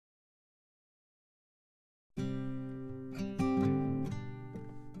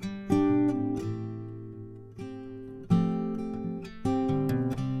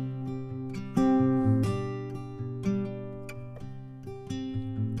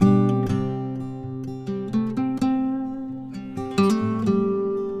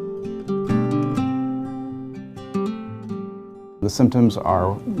symptoms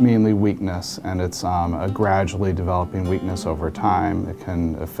are mainly weakness, and it's a gradually developing weakness over time. It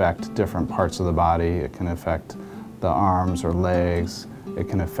can affect different parts of the body. It can affect the arms or legs. It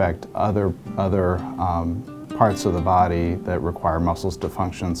can affect other parts of the body that require muscles to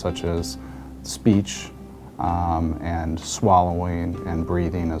function, such as speech and swallowing and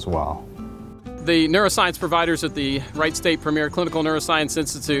breathing as well. The neuroscience providers at the Wright State Premier Clinical Neuroscience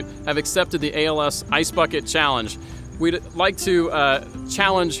Institute have accepted the ALS Ice Bucket Challenge. We'd like to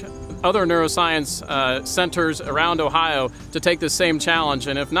challenge other neuroscience centers around Ohio to take the same challenge,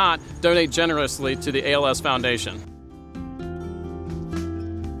 and if not, donate generously to the ALS Foundation.